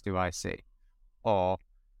mistakes do I see, or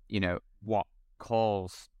what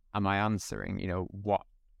calls am I answering?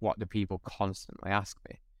 What do people constantly ask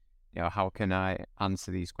me? How can I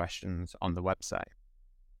answer these questions on the website?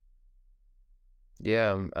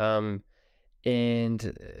 Yeah.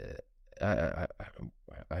 And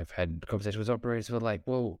I've had conversations with operators who are like,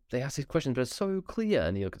 well, they ask these questions, but it's so clear.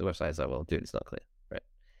 And you look at the website, it's like, well, dude, it's not clear, right?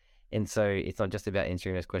 And so it's not just about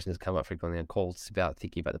answering those questions that come up frequently on calls. It's about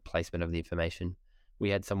thinking about the placement of the information. We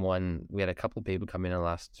had a couple of people come in the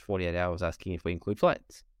last 48 hours asking if we include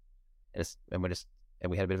flights. And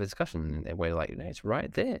we had a bit of a discussion, and we're like, no, it's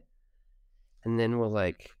right there. And then we're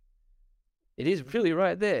like, it is really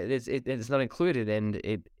right there. It's not included,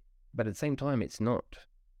 but at the same time, it's not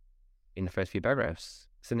in the first few paragraphs.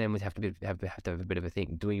 So then we have to have a bit of a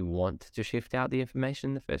think. Do we want to shift out the information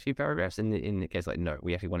in the first few paragraphs? And in the case, like, no,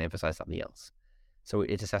 we actually want to emphasize something else. So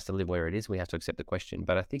it just has to live where it is. We have to accept the question.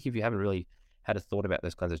 But I think if you haven't really had a thought about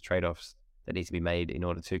those kinds of trade-offs that need to be made in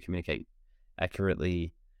order to communicate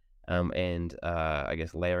accurately, and I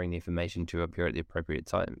guess layering the information to appear at the appropriate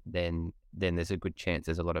time, then there's a good chance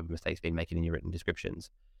there's a lot of mistakes being made in your written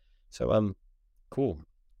descriptions. So cool.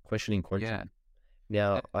 Questioning quantity. Yeah.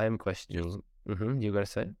 Now I am questioning. You got to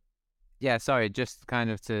say? Yeah, sorry, just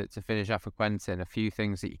kind of to finish off with Quentin, a few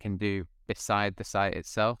things that you can do beside the site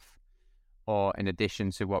itself, or in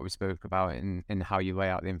addition to what we spoke about in how you lay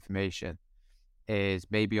out the information, is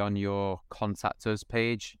maybe on your contact us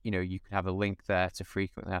page, you can have a link there to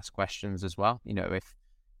frequently asked questions as well.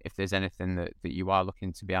 If there's anything that you are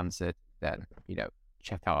looking to be answered, then,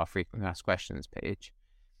 check out our frequently asked questions page.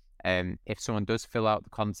 If someone does fill out the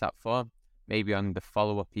contact form, maybe on the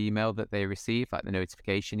follow-up email that they receive, like the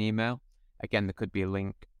notification email, again, there could be a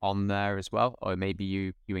link on there as well, or maybe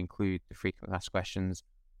you include the frequently asked questions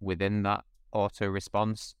within that auto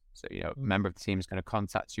response. So, a member of the team is going to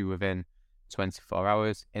contact you within 24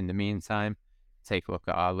 hours. In the meantime, take a look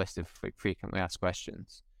at our list of frequently asked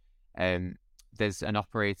questions. There's an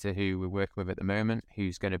operator who we're working with at the moment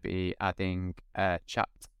who's going to be adding a chat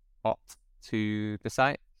bot to the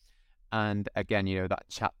site. And again, that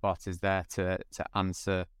chat bot is there to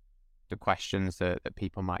answer the questions that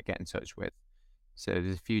people might get in touch with. So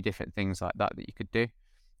there's a few different things like that you could do.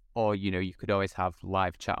 Or, you could always have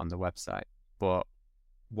live chat on the website. But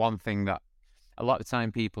one thing that a lot of the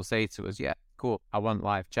time people say to us, yeah, cool, I want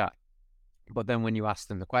live chat. But then when you ask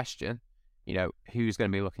them the question, who's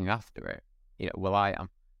going to be looking after it? Well, I am.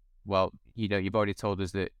 Well, you've already told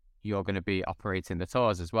us that you're going to be operating the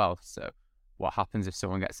tours as well. So what happens if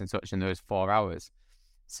someone gets in touch in those 4 hours?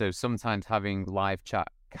 So sometimes having live chat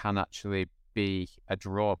can actually be a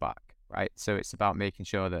drawback, right? So it's about making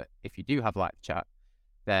sure that if you do have live chat,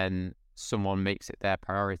 then someone makes it their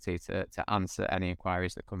priority to answer any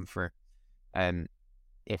inquiries that come through. And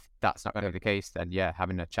if that's not going to be the case, then yeah,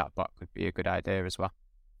 having a chat bot could be a good idea as well.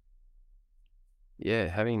 Yeah,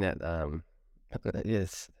 having that,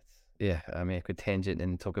 yes, yeah. I mean, I could tangent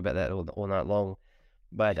and talk about that all night long,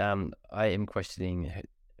 but I am questioning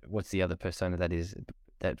what's the other persona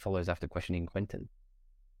that follows after questioning Quentin.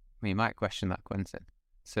 We might question that, Quentin.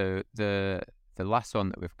 So the last one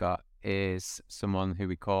that we've got is someone who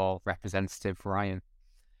we call Representative Ryan,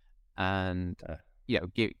 and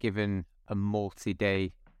given a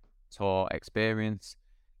multi-day tour experience,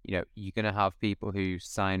 you're going to have people who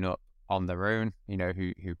sign up on their own,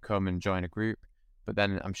 who come and join a group, but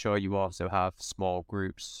then I'm sure you also have small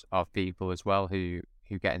groups of people as well who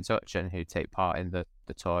get in touch and who take part in the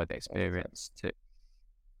tour experience too.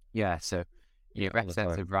 Yeah, so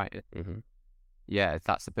Representative Ryan. Mm-hmm. Yeah,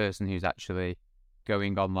 that's the person who's actually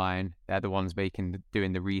going online. They're the ones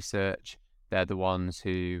doing the research. They're the ones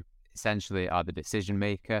who essentially are the decision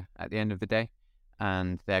maker at the end of the day,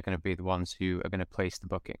 and they're going to be the ones who are going to place the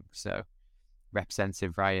booking. So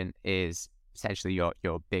Representative Ryan is essentially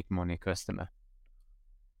your big money customer.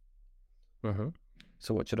 Mm-hmm.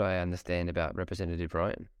 So what should I understand about Representative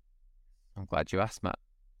Ryan? I'm glad you asked, Matt.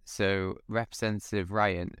 So Representative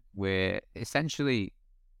Ryan,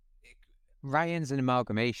 Ryan's an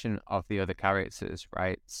amalgamation of the other characters,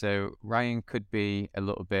 right? So Ryan could be a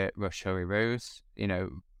little bit Rush, Hurry, Rose.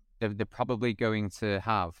 They're probably going to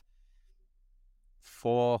have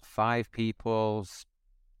 4-5 people's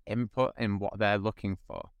input in what they're looking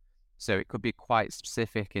for. So it could be quite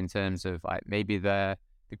specific in terms of like maybe the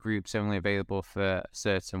group's only available for a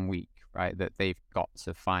certain week, right? That they've got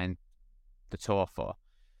to find the tour for,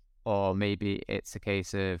 or maybe it's a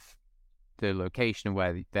case of the location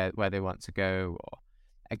where they want to go, or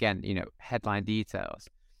again, headline details.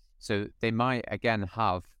 So they might again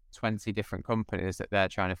have 20 different companies that they're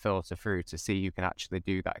trying to filter through to see who can actually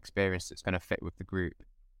do that experience that's going to fit with the group.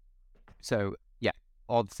 So yeah,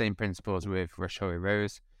 all the same principles with Rush, Hurry,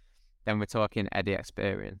 Rose. Then we're talking Eddie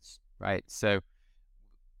experience, right? So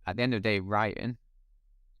at the end of the day, Ryan,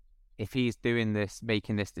 if he's doing this,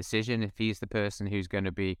 making this decision, if he's the person who's going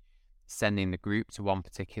to be sending the group to one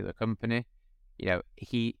particular company,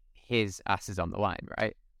 his ass is on the line,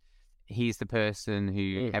 right? He's the person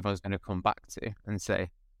who everyone's going to come back to and say,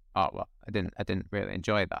 oh, well, I didn't really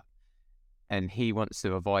enjoy that. And he wants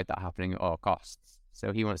to avoid that happening at all costs.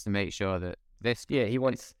 So he wants to make sure that this... Yeah, he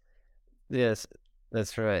wants... Yes,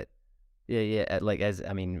 that's right. Yeah.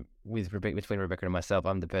 Between Rebecca and myself,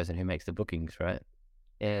 I'm the person who makes the bookings, right?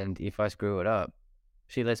 And if I screw it up,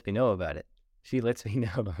 she lets me know about it.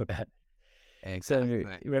 Exactly. So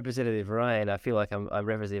Representative Ryan, I feel like I'm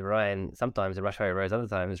Representative Ryan sometimes, and Rush, Hurry, Rose other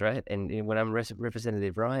times, right? And when I'm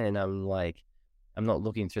Representative Ryan, I'm not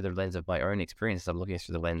looking through the lens of my own experiences. I'm looking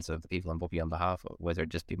through the lens of the people I'm booking on behalf of, whether it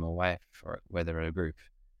just be my wife or whether a group.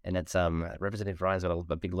 And that's Representative Ryan's got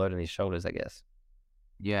a big load on his shoulders, I guess.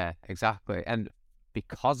 Yeah, exactly. And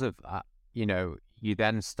because of that, you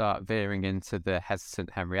then start veering into the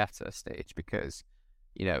hesitant Henrietta stage because,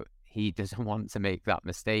 he doesn't want to make that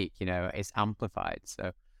mistake. It's amplified.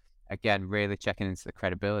 So again, really checking into the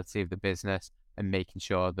credibility of the business and making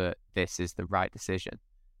sure that this is the right decision.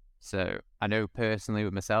 So I know personally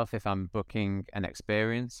with myself, if I'm booking an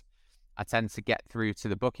experience, I tend to get through to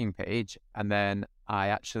the booking page and then I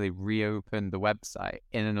actually reopen the website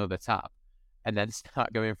in another tab and then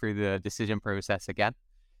start going through the decision process again,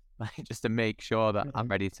 just to make sure that I'm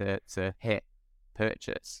ready to hit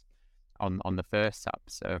purchase on the first tab.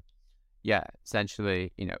 So yeah,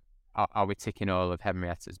 essentially, are we ticking all of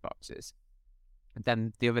Henrietta's boxes? And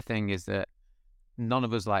then the other thing is that none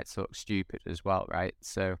of us like to look stupid as well, right?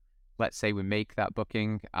 So let's say we make that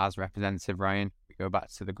booking as Representative Ryan, we go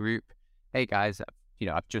back to the group. Hey guys,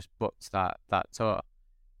 I've just booked that tour.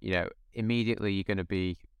 Immediately you're going to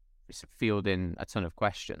be fielding a ton of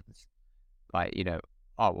questions. Like, oh,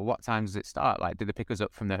 well, what time does it start? Like, do they pick us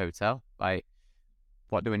up from the hotel? Like,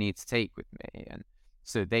 what do I need to take with me? And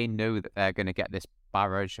so they know that they're going to get this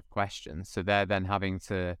barrage of questions. So they're then having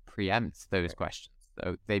to preempt those questions.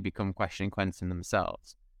 so they become questioning Quentin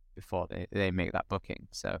themselves before they make that booking.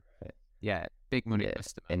 So yeah, big money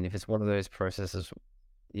customer. And if it's one of those processes,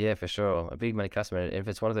 yeah, for sure, a big money customer. If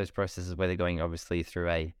it's one of those processes where they're going obviously through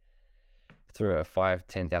a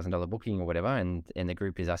 $5,000-$10,000 booking or whatever, and the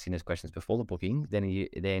group is asking those questions before the booking, then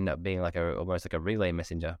they end up being like almost like a relay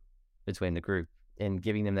messenger between the group, and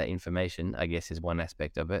giving them that information, I guess, is one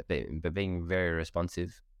aspect of it. But being very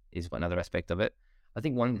responsive is another aspect of it. I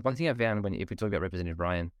think one thing I found if we talk about Representative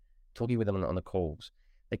Ryan, talking with them on the calls,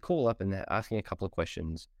 they call up and they're asking a couple of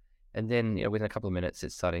questions, and then within a couple of minutes,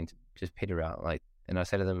 it's starting to just peter out. And I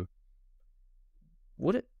say to them,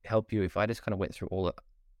 would it help you if I just kind of went through all the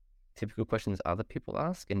typical questions other people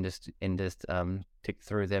ask and just tick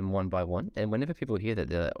through them one by one? And whenever people hear that,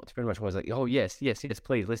 it's pretty much always like, oh yes,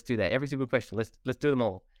 please, let's do that. Every single question, let's do them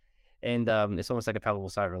all. And it's almost like a palpable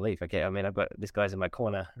sigh of relief. Okay, I mean, I've got this guy's in my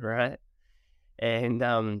corner, right? And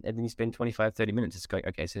then you spend 25-30 minutes just going,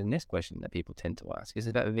 okay, so the next question that people tend to ask is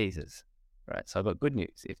about visas, right? So I've got good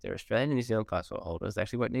news. If they're Australian and New Zealand passport holders, they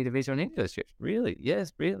actually won't need a visa on any of those trips. Really?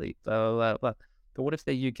 Yes, really. Blah. But what if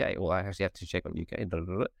they're UK? Well, I actually have to check on UK. Blah,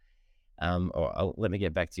 blah, blah. Let me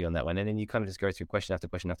get back to you on that one. And then you kind of just go through question after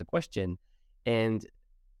question after question, and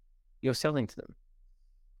you're selling to them.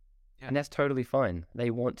 Yeah. And that's totally fine. They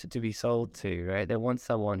want to be sold to, right? They want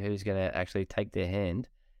someone who's going to actually take their hand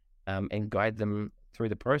and guide them through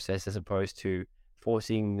the process, as opposed to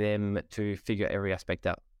forcing them to figure every aspect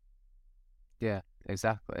out. Yeah,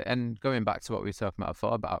 exactly. And going back to what we were talking about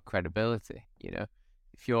before about credibility, if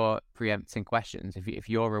you're preempting questions, if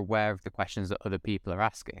you're aware of the questions that other people are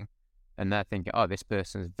asking, and they're thinking, oh, this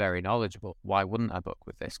person is very knowledgeable, why wouldn't I book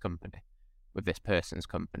with this company, with this person's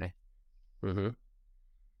company? Mm-hmm.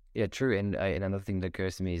 Yeah, true. And another thing that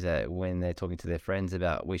occurs to me is that when they're talking to their friends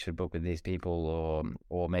about we should book with these people,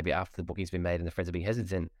 or maybe after the booking's been made and the friends are being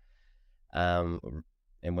hesitant, and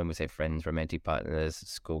when we say friends, romantic partners,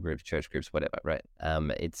 school groups, church groups, whatever, right?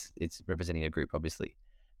 It's representing a group, obviously.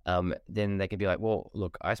 Then they can be like, well,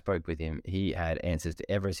 look, I spoke with him. He had answers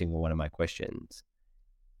to every single one of my questions.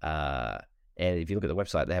 And if you look at the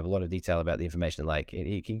website, they have a lot of detail about the information. Like,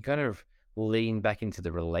 he can kind of lean back into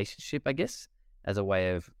the relationship, I guess, as a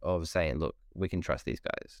way of saying, look, we can trust these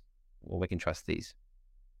guys, or we can trust these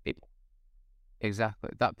people. Exactly.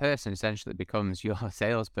 That person essentially becomes your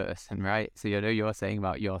salesperson, right? So you're saying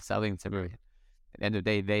about your selling to them. At the end of the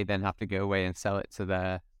day, they then have to go away and sell it to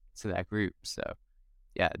their group. So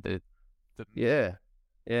yeah, the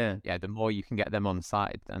more you can get them on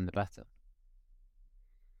side, then the better.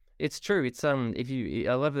 It's true. It's I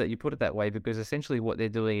love that you put it that way, because essentially what they're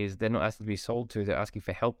doing is they're not asking to be sold to, they're asking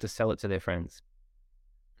for help to sell it to their friends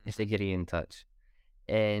if they're getting in touch.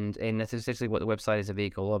 And that's essentially what the website is a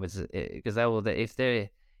vehicle of. It's because if they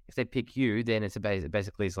pick you, then it's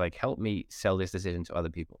basically it's like, help me sell this decision to other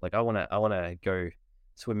people. Like, I wanna go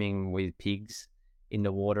swimming with pigs in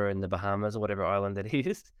the water in the Bahamas or whatever island it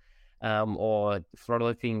is, or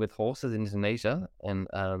frolicking with horses in Indonesia, and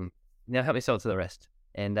now help me sell it to the rest.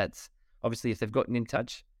 And that's obviously if they've gotten in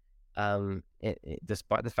touch,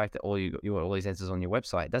 despite the fact that all these answers on your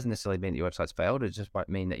website, it doesn't necessarily mean that your website's failed. It just might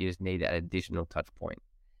mean that you just need that additional touch point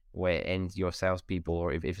and your salespeople,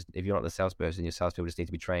 or if you're not the salesperson, your salespeople just need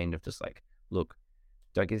to be trained of just like, look,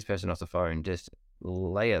 don't get this person off the phone, just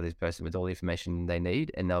layer this person with all the information they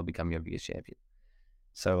need, and they'll become your biggest champion.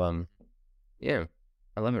 So yeah,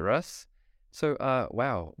 I love it, Russ. So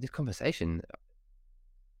wow, this conversation,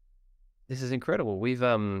 this is incredible.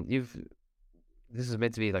 This is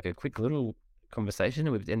meant to be like a quick little conversation,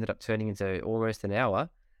 and we've ended up turning into almost an hour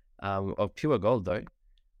of pure gold, though.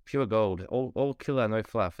 Pure gold, all killer, no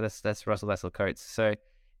fluff. That's Russel Astle-Coates. So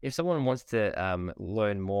if someone wants to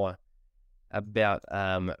learn more about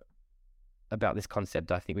this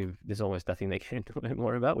concept, I think there's almost nothing they can learn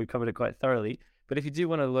more about. We've covered it quite thoroughly. But if you do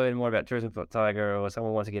want to learn more about Tourism Tiger, or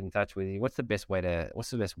someone wants to get in touch with you, what's the best way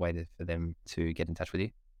for them to get in touch with you?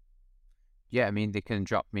 Yeah, I mean, they can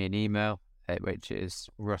drop me an email, which is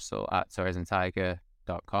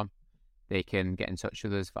russell@tourismtiger.com. They can get in touch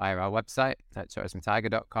with us via our website at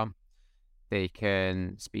tourismtiger.com. They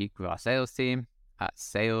can speak with our sales team at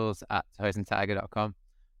sales@tourismtiger.com,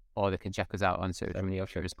 or they can check us out on social media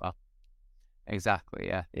as well. Exactly,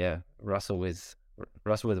 yeah. Yeah, Russell with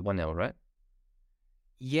one L, right?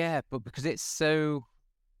 Yeah, but because it's so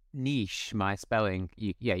niche, my spelling,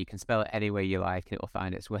 you can spell it any way you like and it'll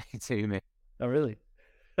find its way to me. Oh, really?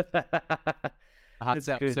 I had to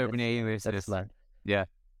set up so many English. That's fun. Yeah.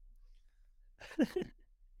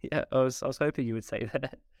 Yeah, I was hoping you would say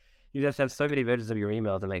that. You have to have so many versions of your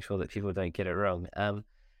email to make sure that people don't get it wrong.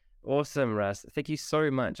 Awesome, Russ. Thank you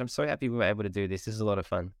so much. I'm so happy we were able to do this. This is a lot of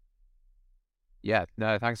fun. Yeah,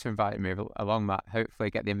 no, thanks for inviting me along, Matt. Hopefully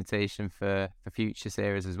get the invitation for future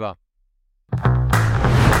series as well.